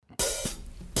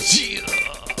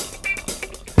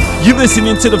You're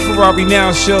listening to the Ferrari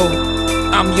Now Show.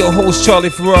 I'm your host, Charlie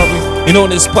Ferrari. And on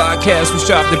this podcast, we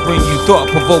strive to bring you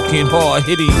thought-provoking,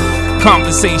 hard-hitting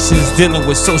conversations dealing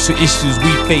with social issues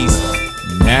we face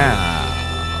now.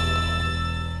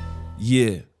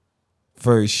 Yeah.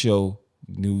 First show,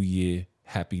 new year,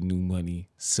 happy new money.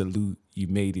 Salute, you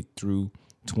made it through.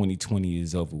 2020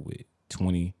 is over with.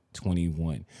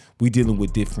 2021. We dealing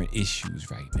with different issues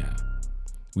right now.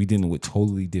 We dealing with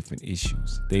totally different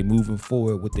issues. They moving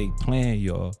forward with their plan,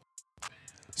 y'all.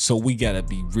 So we gotta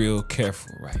be real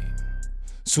careful, right?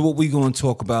 So what we gonna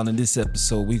talk about in this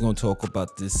episode, we gonna talk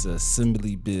about this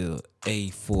Assembly Bill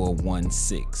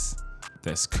A416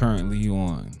 that's currently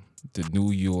on the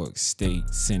New York State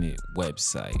Senate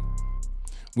website.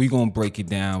 We gonna break it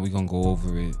down. We gonna go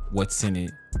over it. What's in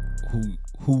it?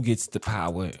 Who gets the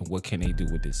power and what can they do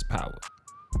with this power?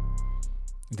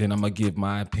 Then I'm gonna give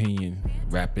my opinion,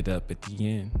 wrap it up at the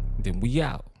end. Then we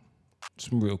out.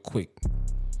 Some real quick.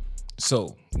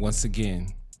 So once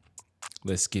again,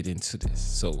 let's get into this.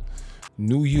 So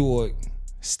New York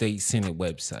State Senate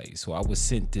website. So I was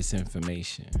sent this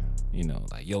information,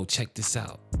 like, yo, check this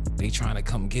out. They trying to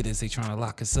come get us. They trying to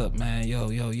lock us up, man. Yo.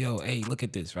 Hey, look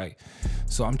at this, right?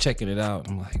 So I'm checking it out.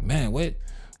 I'm like, man,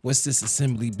 what's this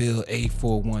Assembly Bill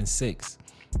A416?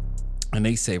 And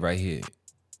they say right here,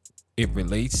 it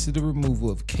relates to the removal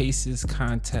of cases,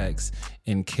 contacts,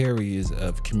 and carriers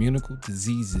of communicable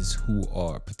diseases who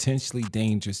are potentially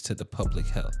dangerous to the public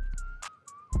health.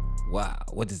 Wow,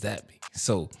 what does that mean?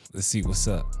 So let's see what's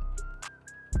up.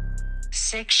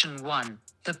 Section 1.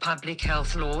 The public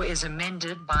health law is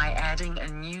amended by adding a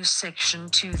new section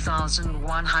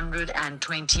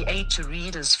 2128 to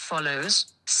read as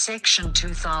follows. Section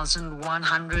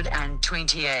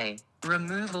 2128.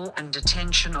 Removal and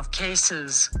detention of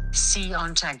cases,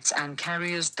 contacts and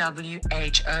carriers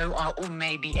WHO are or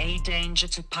may be a danger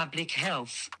to public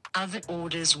health. Other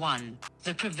orders 1.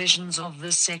 The provisions of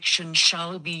this section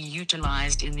shall be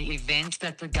utilized in the event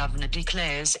that the governor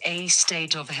declares a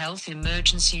state of health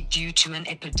emergency due to an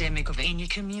epidemic of any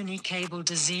communicable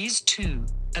disease. 2.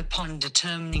 Upon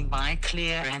determining by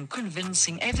clear and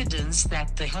convincing evidence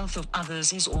that the health of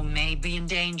others is or may be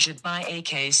endangered by a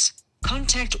case,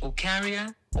 contact or carrier,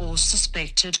 or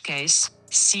suspected case,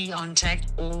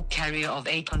 contact or carrier of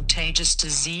a contagious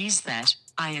disease that,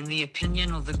 in the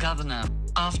opinion of the governor,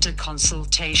 after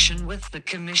consultation with the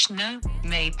commissioner,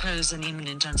 may pose an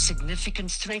imminent and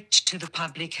significant threat to the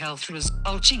public health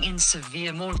resulting in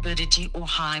severe morbidity or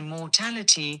high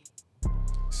mortality.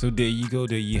 So there you go,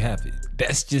 there you have it.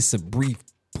 That's just a brief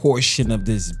portion of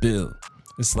this bill.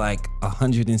 It's like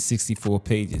 164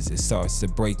 pages. It starts to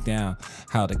break down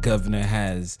how the governor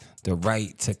has the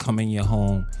right to come in your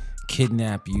home,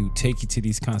 kidnap you, take you to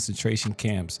these concentration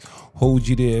camps, hold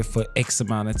you there for X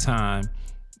amount of time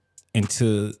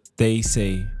until they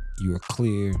say you are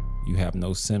clear, you have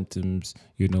no symptoms,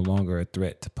 you're no longer a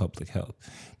threat to public health.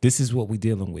 This is what we're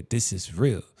dealing with. This is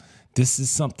real. This is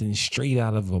something straight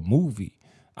out of a movie.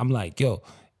 I'm like, yo,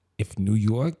 if New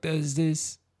York does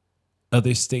this,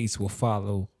 other states will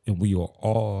follow, and we are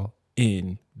all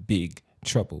in big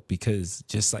trouble because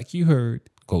just like you heard,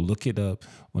 go look it up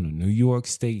on the New York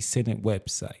State Senate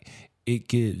website. It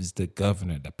gives the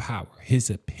governor the power, his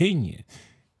opinion,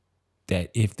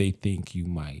 that if they think you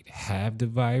might have the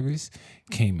virus,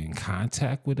 came in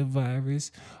contact with the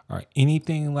virus, or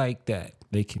anything like that,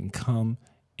 they can come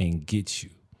and get you,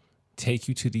 take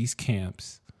you to these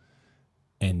camps,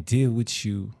 and deal with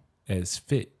you as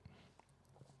fit.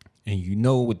 And you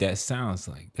know what that sounds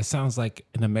like. That sounds like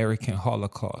an American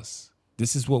Holocaust.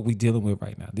 This is what we're dealing with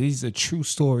right now. This is a true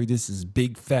story. This is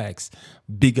big facts,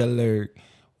 big alert.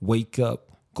 Wake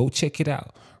up. Go check it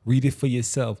out. Read it for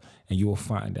yourself and you will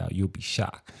find out. You'll be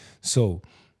shocked. So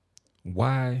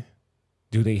why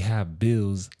do they have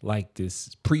bills like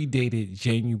this predated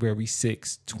January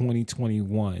 6,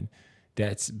 2021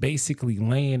 that's basically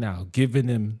laying out, giving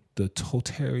them the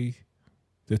totalitarian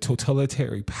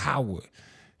power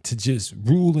to just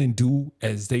rule and do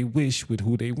as they wish with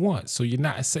who they want. So you're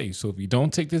not safe. So if you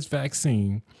don't take this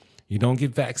vaccine, you don't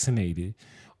get vaccinated,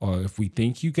 or if we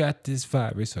think you got this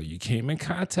virus or you came in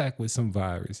contact with some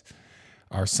virus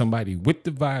or somebody with the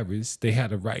virus, they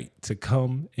had a right to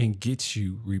come and get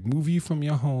you, remove you from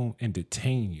your home and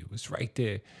detain you. It's right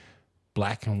there,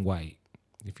 black and white.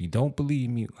 If you don't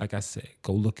believe me, like I said,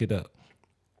 go look it up.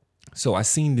 So I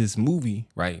seen this movie,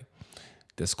 right,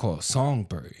 that's called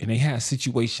Songbird, and they had a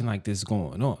situation like this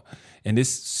going on, and this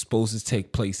is supposed to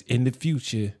take place in the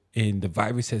future, and the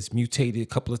virus has mutated a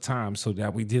couple of times, so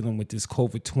that we're dealing with this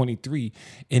COVID-23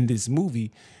 in this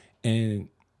movie, and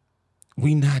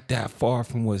we not that far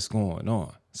from what's going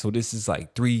on. So this is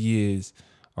like 3 years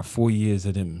are 4 years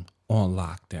of them on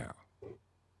lockdown.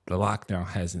 The lockdown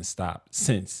hasn't stopped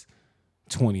since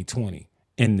 2020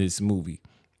 in this movie.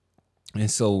 And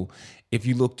so if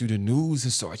you look through the news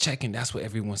and start checking, that's what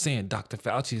everyone's saying. Dr.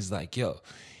 Fauci is like, yo,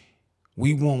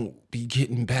 we won't be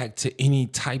getting back to any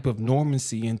type of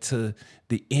normalcy until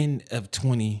the end of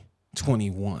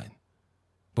 2021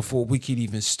 before we could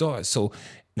even start. So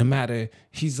no matter,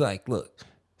 he's like, look,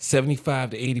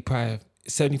 75 to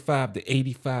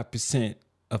 85%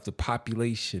 of the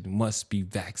population must be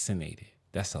vaccinated.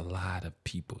 That's a lot of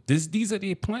people. These are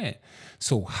their plan.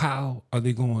 So how are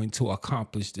they going to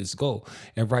accomplish this goal?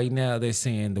 And right now they're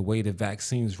saying the way the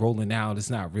vaccine's rolling out is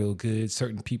not real good.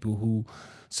 Certain people who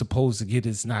supposed to get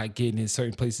it's not getting it.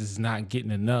 Certain places is not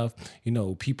getting enough. You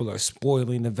know, people are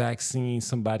spoiling the vaccine.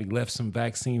 Somebody left some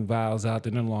vaccine vials out.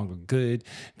 They're no longer good.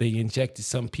 They injected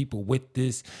some people with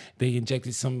this. They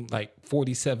injected some like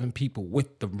 47 people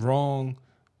with the wrong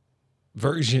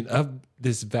version of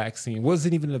this vaccine. It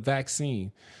wasn't even a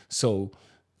vaccine. So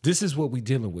this is what we're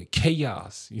dealing with.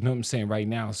 Chaos. You know what I'm saying right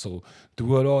now? So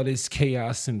throughout all this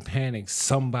chaos and panic,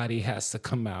 somebody has to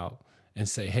come out and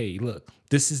say, hey, look,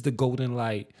 this is the golden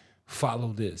light.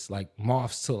 Follow this. Like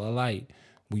moths to a light.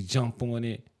 We jump on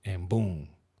it and boom,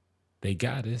 they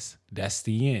got us. That's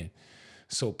the end.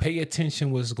 So pay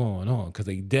attention what's going on, because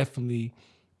they definitely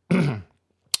are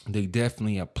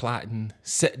plotting,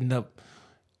 setting up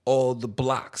all the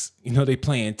blocks. You know, they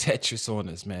playing Tetris on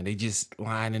us, man. They just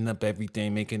lining up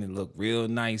everything, making it look real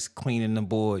nice, cleaning the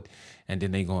board, and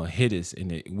then they gonna hit us,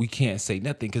 and we can't say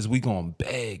nothing because we gonna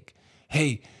beg.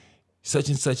 Hey, such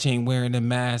and such ain't wearing a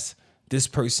mask. This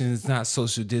person is not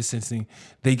social distancing.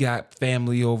 They got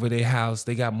family over their house.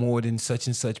 They got more than such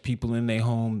and such people in their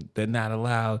home. They're not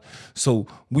allowed. So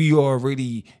we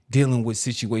already dealing with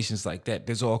situations like that.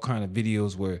 There's all kind of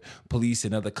videos where police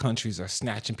in other countries are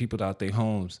snatching people out their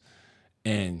homes,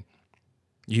 and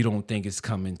you don't think it's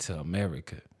coming to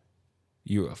America.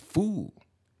 You're a fool.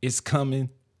 It's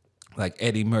coming, like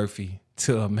Eddie Murphy,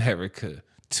 to America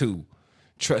too.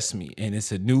 Trust me. And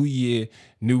it's a new year,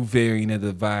 new variant of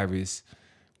the virus.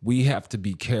 We have to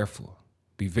be careful,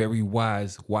 be very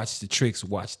wise, watch the tricks,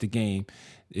 watch the game.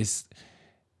 It's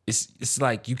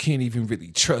like you can't even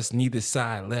really trust neither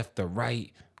side, left or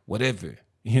right, whatever.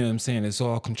 You know what I'm saying? It's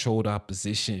all controlled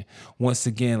opposition. Once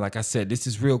again, like I said, this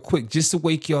is real quick, just to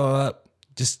wake y'all up.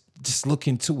 Just look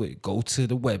into it. Go to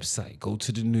the website. Go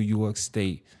to the New York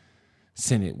State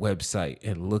Senate website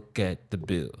and look at the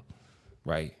bill,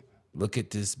 right? Look at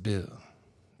this bill.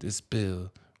 This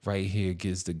bill right here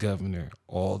gives the governor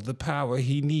all the power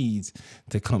he needs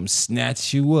to come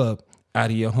snatch you up out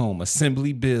of your home.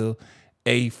 Assembly Bill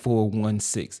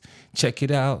A416. Check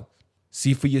it out.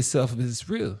 See for yourself if it's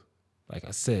real. Like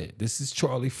I said, this is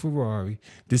Charlie Ferrari.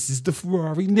 This is the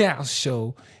Ferrari Now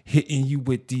Show, hitting you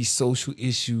with these social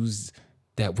issues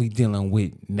that we dealing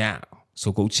with now.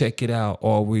 So go check it out.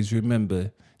 Always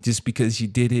remember, just because you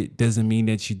did it doesn't mean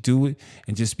that you do it.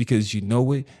 And just because you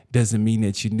know it doesn't mean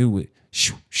that you knew it.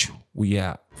 Shoo, shoo, we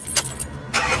out.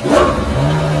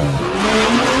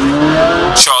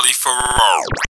 Charlie Ferrari.